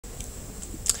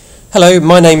Hello,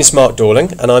 my name is Mark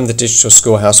Dorling and I'm the Digital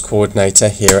Schoolhouse Coordinator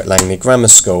here at Langley Grammar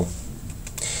School.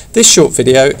 This short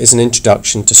video is an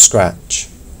introduction to Scratch.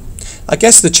 I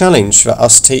guess the challenge for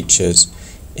us teachers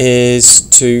is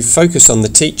to focus on the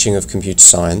teaching of computer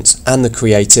science and the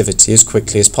creativity as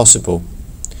quickly as possible,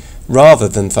 rather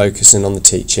than focusing on the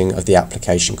teaching of the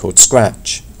application called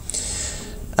Scratch.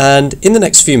 And in the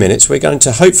next few minutes we're going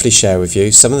to hopefully share with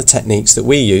you some of the techniques that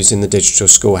we use in the Digital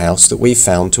Schoolhouse that we've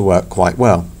found to work quite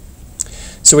well.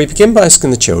 So we begin by asking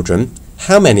the children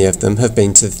how many of them have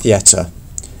been to the theatre.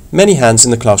 Many hands in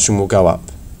the classroom will go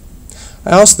up.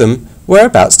 I ask them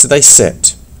whereabouts do they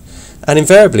sit, and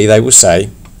invariably they will say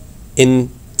in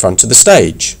front of the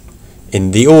stage,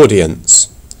 in the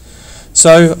audience.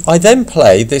 So I then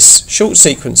play this short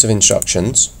sequence of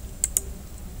instructions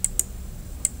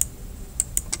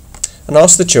and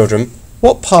ask the children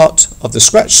what part of the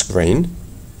Scratch screen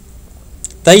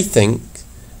they think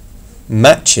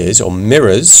matches or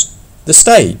mirrors the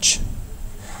stage,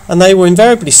 and they will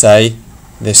invariably say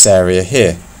this area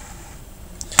here.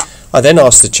 I then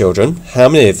ask the children how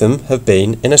many of them have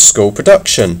been in a school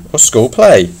production or school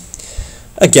play.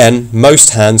 Again,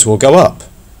 most hands will go up.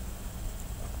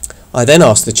 I then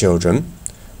ask the children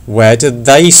where do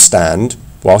they stand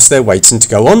whilst they're waiting to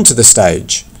go onto the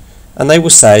stage, and they will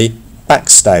say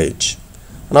backstage.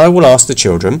 And I will ask the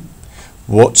children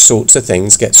what sorts of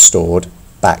things get stored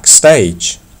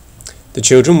backstage. The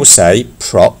children will say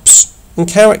props and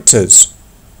characters.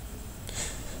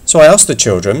 So I ask the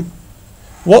children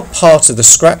what part of the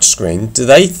Scratch screen do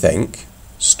they think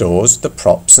stores the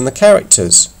props and the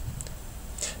characters.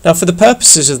 Now for the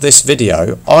purposes of this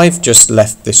video I've just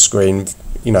left this screen,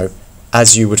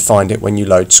 as you would find it when you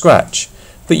load Scratch,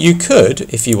 but you could,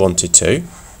 if you wanted to,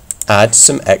 add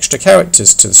some extra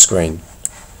characters to the screen.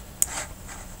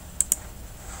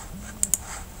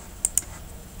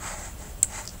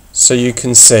 So you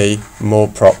can see more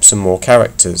props and more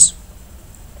characters.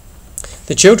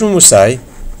 The children will say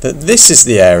that this is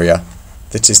the area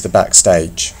that is the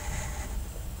backstage.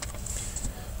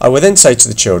 I will then say to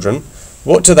the children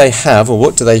what do they have or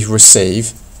what do they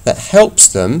receive that helps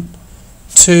them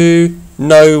to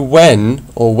know when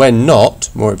or when not,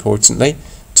 more importantly,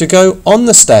 to go on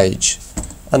the stage,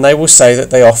 and they will say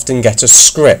that they often get a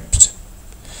script.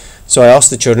 So I ask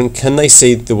the children can they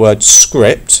see the word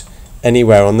script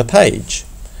anywhere on the page,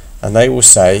 and they will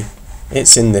say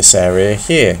it's in this area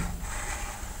here.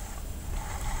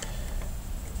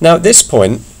 Now at this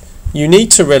point you need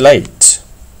to relate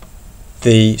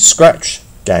the Scratch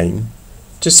game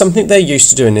to something they're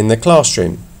used to doing in the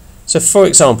classroom. So for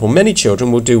example, many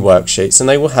children will do worksheets and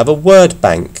they will have a word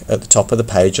bank at the top of the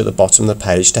page or the bottom of the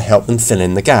page to help them fill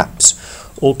in the gaps,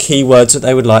 or keywords that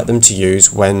they would like them to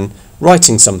use when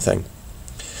writing something.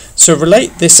 So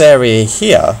relate this area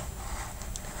here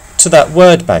to that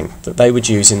word bank that they would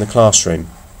use in the classroom.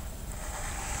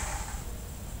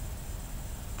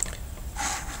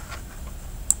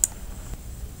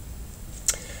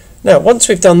 Now once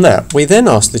we've done that, we then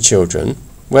ask the children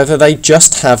whether they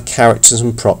just have characters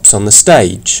and props on the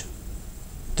stage.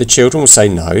 The children will say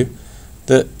no,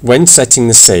 that when setting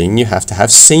the scene you have to have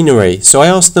scenery. So I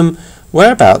ask them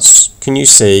whereabouts can you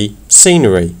see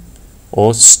scenery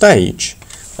or stage,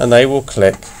 and they will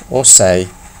click or say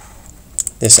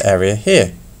this area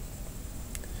here,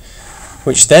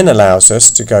 which then allows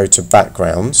us to go to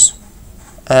backgrounds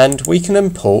and we can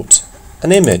import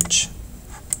an image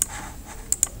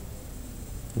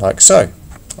like so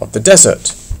of the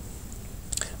desert.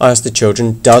 I ask the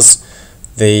children, does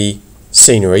the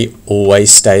scenery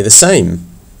always stay the same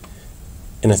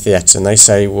in a theatre? And they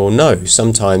say, well no,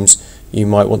 sometimes you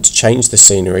might want to change the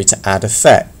scenery to add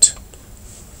effect.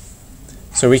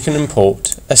 So we can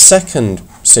import a second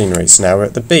scenery. So now we're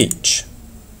at the beach.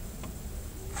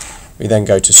 We then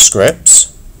go to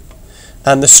scripts,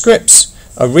 and the scripts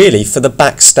are really for the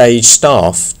backstage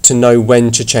staff to know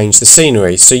when to change the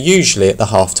scenery, so usually at the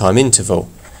half-time interval.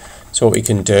 So what we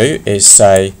can do is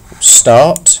say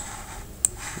start,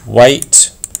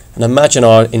 wait, and imagine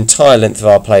our entire length of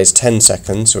our play is 10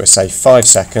 seconds, so we'll say 5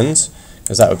 seconds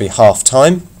because that would be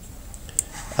half-time,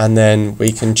 and then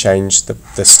we can change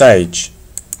the stage.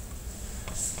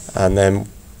 And then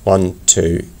 1,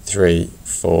 2, 3,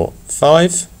 4,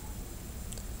 5,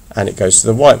 and it goes to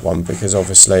the white one because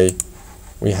obviously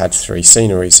we had 3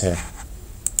 sceneries here.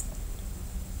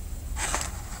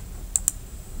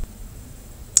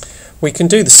 We can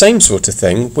do the same sort of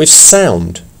thing with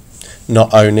sound,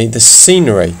 not only the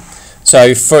scenery.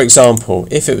 So for example,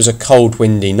 if it was a cold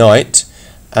windy night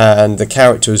and the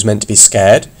character was meant to be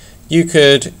scared, you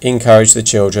could encourage the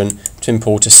children to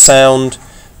import a sound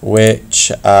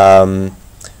which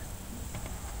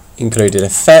included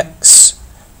effects,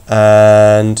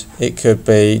 and it could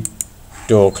be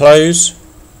door close.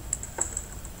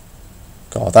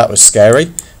 God, that was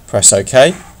scary. Press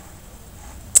OK.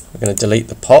 We're going to delete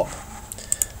the pop.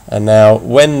 And now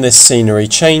when this scenery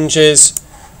changes,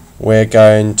 we're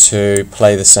going to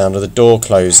play the sound of the door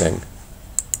closing.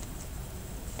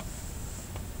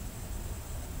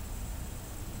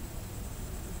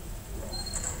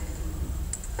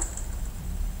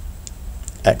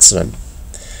 Excellent.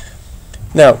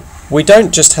 Now, we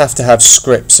don't just have to have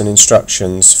scripts and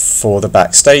instructions for the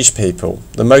backstage people.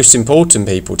 The most important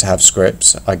people to have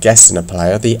scripts are guests in a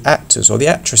play, are the actors or the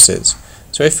actresses.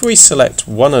 So if we select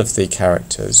one of the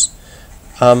characters,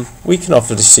 we can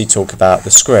obviously talk about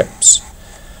the scripts.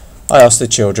 I asked the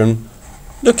children,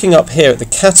 looking up here at the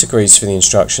categories for the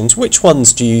instructions, which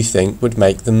ones do you think would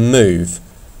make them move?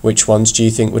 Which ones do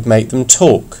you think would make them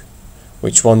talk?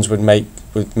 Which ones would make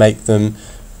them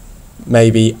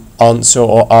maybe answer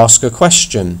or ask a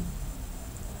question?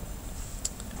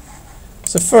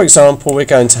 So for example, we're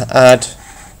going to add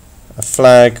a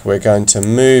flag, we're going to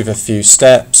move a few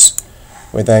steps,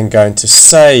 we're then going to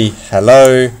say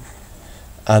hello,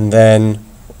 and then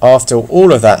after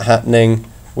all of that happening,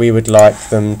 we would like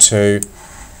them to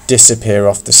disappear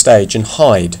off the stage and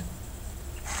hide.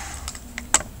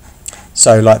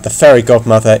 So like the fairy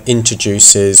godmother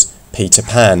introduces Peter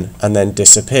Pan and then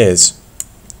disappears.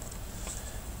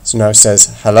 So now it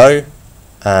says hello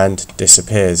and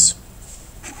disappears.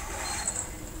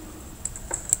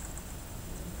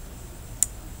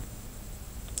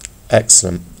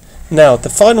 Excellent. Now the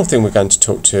final thing we're going to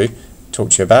talk to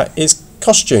you about is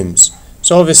costumes.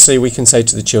 So obviously we can say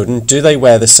to the children, do they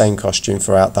wear the same costume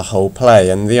throughout the whole play?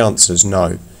 And the answer is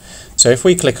no. So if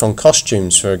we click on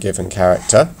costumes for a given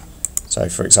character, so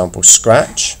for example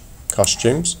Scratch,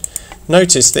 costumes,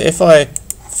 notice that if I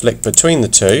flick between the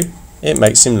two, it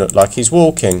makes him look like he's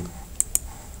walking.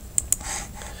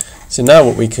 So now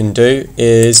what we can do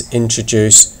is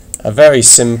introduce a very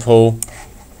simple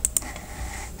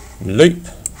loop,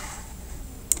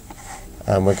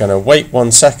 and we're going to wait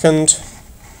 1 second.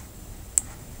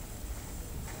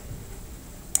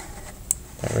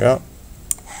 There we are.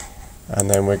 And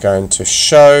then we're going to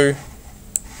show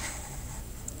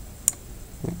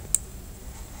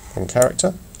one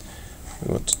character.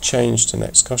 We want to change to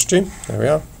next costume. There we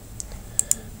are.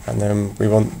 And then we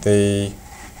want the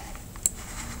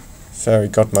fairy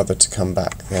godmother to come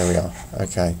back. There we are.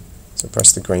 Okay. So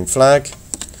press the green flag.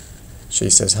 She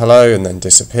says hello and then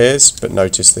disappears, but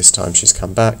notice this time she's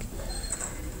come back.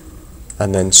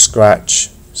 And then Scratch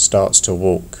starts to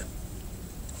walk.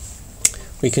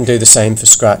 We can do the same for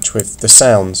Scratch with the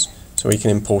sounds. So we can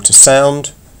import a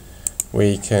sound,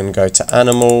 we can go to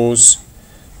animals,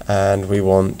 and we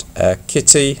want a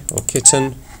kitty or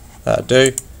kitten. That'll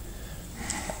do.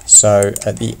 So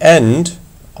at the end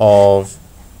of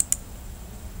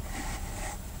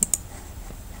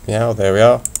meow, there we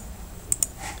are,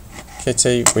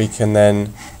 kitty, we can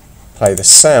then play the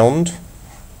sound,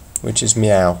 which is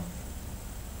meow.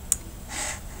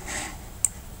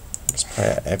 Let's play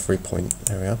at every point.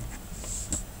 There we are.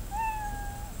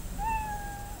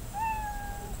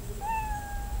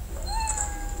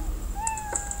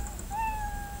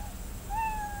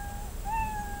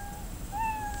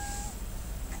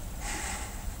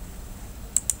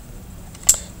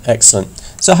 Excellent.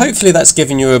 So hopefully that's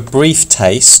given you a brief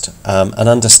taste, an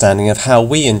understanding of how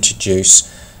we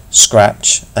introduce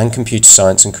Scratch and computer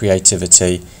science and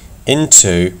creativity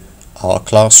into our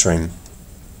classroom.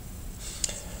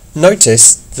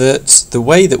 Notice that the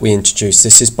way that we introduce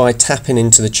this is by tapping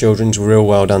into the children's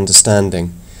real-world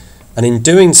understanding, and in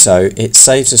doing so it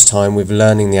saves us time with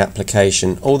learning the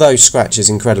application, although Scratch is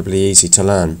incredibly easy to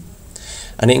learn,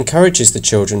 and it encourages the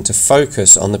children to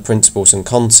focus on the principles and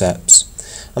concepts.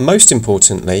 And most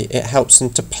importantly, it helps them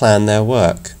to plan their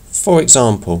work. For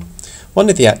example, one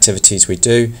of the activities we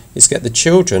do is get the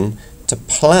children to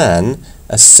plan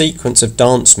a sequence of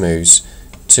dance moves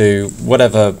to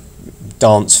whatever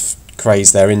dance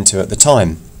craze they're into at the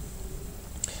time.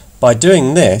 By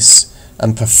doing this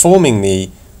and performing the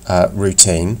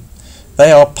routine,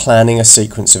 they are planning a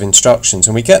sequence of instructions,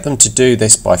 and we get them to do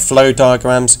this by flow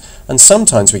diagrams, and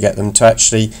sometimes we get them to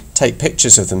actually take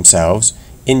pictures of themselves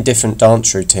in different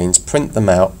dance routines, print them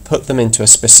out, put them into a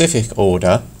specific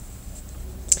order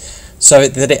so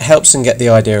that it helps them get the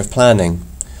idea of planning.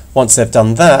 Once they've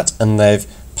done that and they've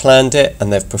planned it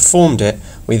and they've performed it,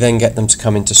 we then get them to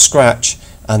come into Scratch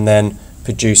and then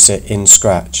produce it in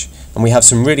Scratch. And we have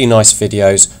some really nice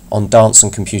videos on dance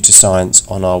and computer science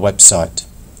on our website.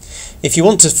 If you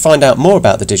want to find out more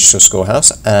about the Digital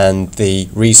Schoolhouse and the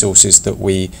resources that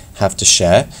we have to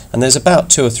share, and there's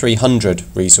about 200 or 300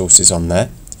 resources on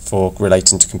there for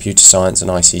relating to computer science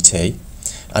and ICT,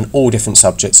 and all different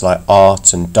subjects like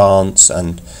art and dance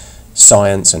and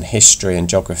science and history and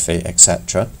geography,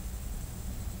 etc.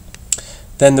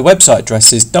 Then the website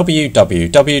address is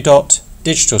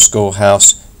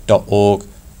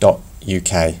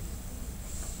www.digitalschoolhouse.org.uk.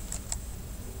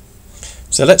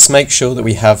 So let's make sure that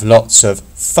we have lots of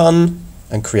fun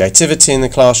and creativity in the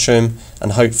classroom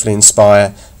and hopefully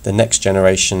inspire the next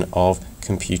generation of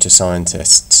computer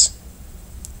scientists.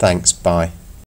 Thanks, bye.